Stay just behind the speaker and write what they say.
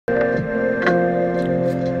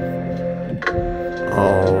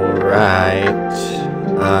Alright,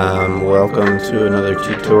 welcome to another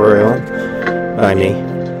tutorial by me,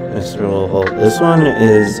 Mr. Holt. This one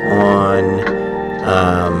is on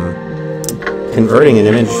converting an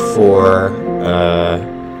image for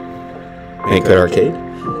Makecode Arcade,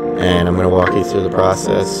 and I'm going to walk you through the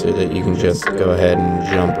process so that you can just go ahead and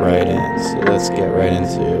jump right in. So let's get right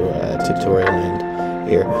into tutorial land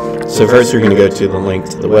here. So first you're going to go to the link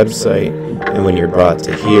to the website, and when you're brought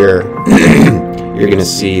to here, you're going to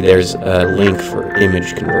see there's a link for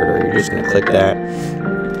image converter. You're just going to click that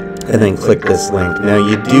and then click this link. Now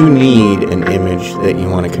you do need an image that you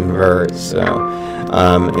want to convert. So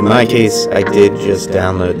in my case, I did just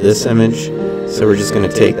download this image. So we're just going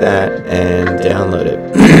to take that and download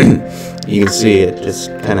it. You can see it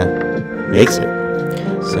just kind of makes it.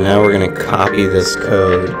 So now we're going to copy this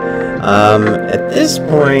code. At this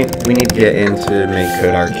point, we need to get into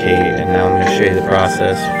Makecode Arcade, and now I'm going to show you the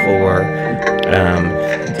process for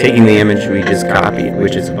taking the image we just copied,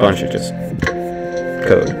 which is a bunch of just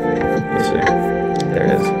code. Let's see, there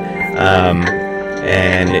it is,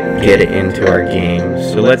 and get it into our game.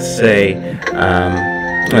 So let's say,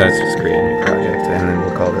 let's just create a new project, and then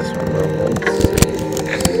we'll call this one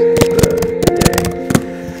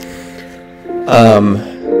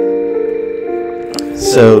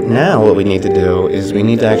So now what we need to do is we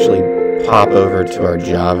need to actually pop over to our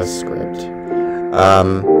JavaScript.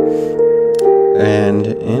 And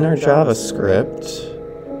in our JavaScript,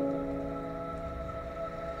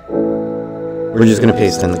 we're just going to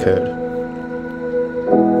paste in the code.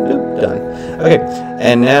 Oop, done. Okay,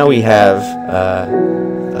 and now we have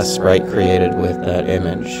a sprite created with that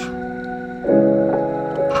image.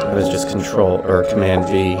 It was just Control or Command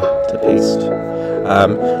V to paste.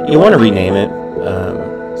 You want to rename it,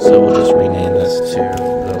 so we'll just rename this to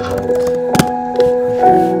the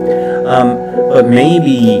Volt. But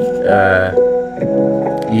maybe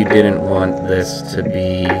you didn't want this to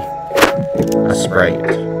be a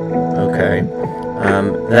sprite. Okay,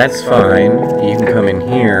 that's fine. You can come in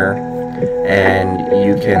here and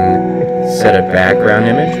you can set a background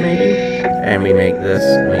image maybe, and we make this.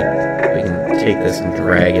 We can take this and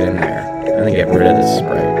drag it in there, and then get rid of this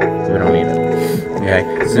sprite. We don't need it. Okay,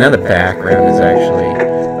 so now the background is actually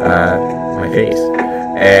my face,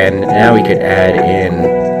 and now we could add in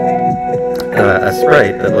a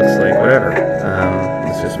sprite that looks like whatever.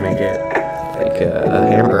 Let's just make it like a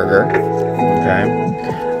hamburger. Okay,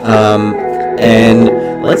 and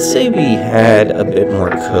let's say we had a bit more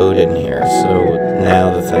code in here, so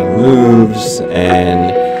now the thing moves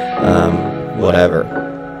and whatever.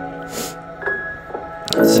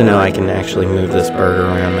 So now I can actually move this burger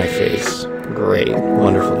around my face. Great,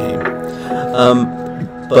 wonderful game.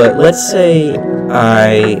 But let's say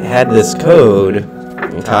I had this code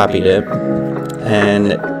and copied it,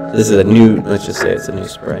 and this is a new, let's just say it's a new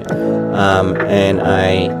sprite, and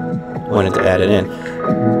I wanted to add it in.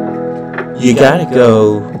 You gotta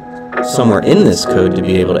go somewhere in this code to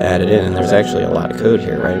be able to add it in, and there's actually a lot of code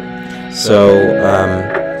here, right? So,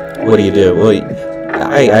 what do? Well,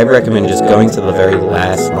 I recommend just going to the very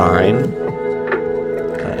last line.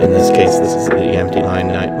 In this case, this is the empty line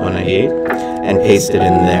 198, and paste it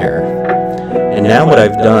in there. And now what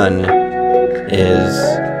I've done is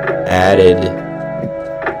added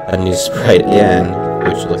a new sprite again,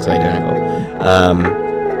 which looks identical,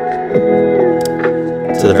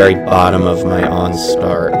 to the very bottom of my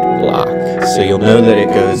onStart block. So you'll know that it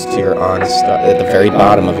goes to your onStart at the very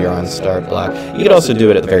bottom of your onStart block. You could also do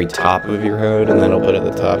it at the very top of your code, and then it'll put it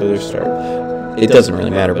at the top of your start. It doesn't really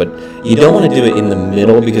matter, but you don't want to do it in the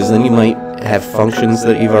middle, because then you might have functions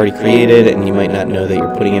that you've already created, and you might not know that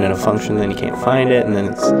you're putting it in a function, then you can't find it, and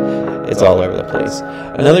then it's all over the place.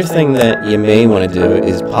 Another thing that you may want to do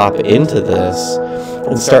is pop into this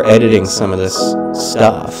and start editing some of this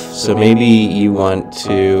stuff. So maybe you want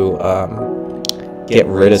to get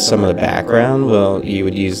rid of some of the background. Well, you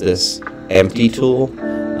would use this empty tool,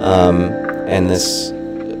 and this,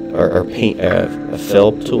 or paint, a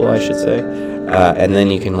fill tool, I should say. And then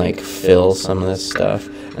you can like fill some of this stuff.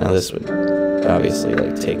 Now this would obviously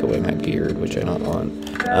like take away my beard, which I don't want.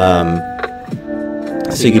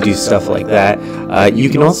 So you could do stuff like that. You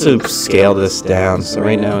can also scale this down. So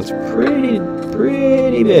right now it's pretty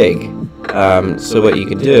big. So what you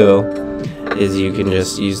can do is you can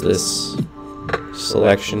just use this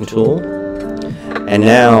selection tool. And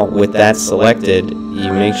now with that selected,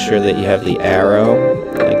 you make sure that you have the arrow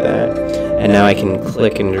like that. And now I can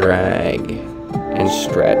click and drag and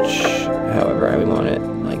stretch however I want it,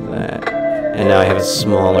 like that. And now I have a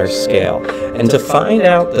smaller scale. And to find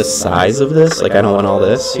out the size of this, like I don't want all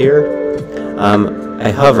this here,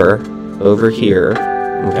 I hover over here,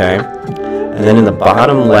 okay, And then in the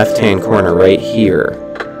bottom left-hand corner right here,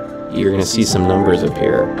 you're going to see some numbers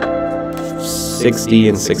appear. 60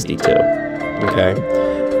 and 62. Okay?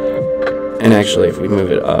 And actually, if we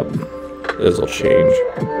move it up, those will change.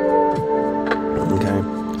 Okay?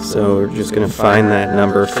 So we're just going to find that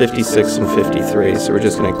number, 56 and 53. So we're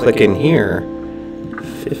just going to click in here,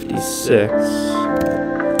 56,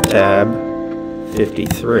 tab,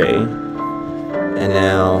 53. And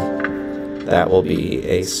now that will be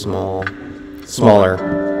a smaller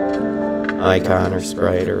icon or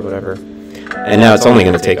sprite or whatever. And now it's only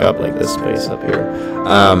going to take up like this space up here.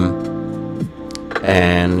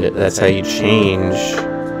 And that's how you change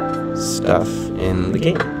stuff in the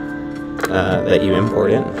game that you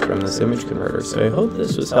import in from this image converter. So I hope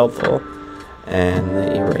this was helpful and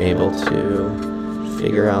that you were able to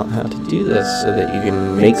figure out how to do this so that you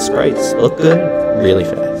can make sprites look good really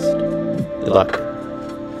fast. Good luck.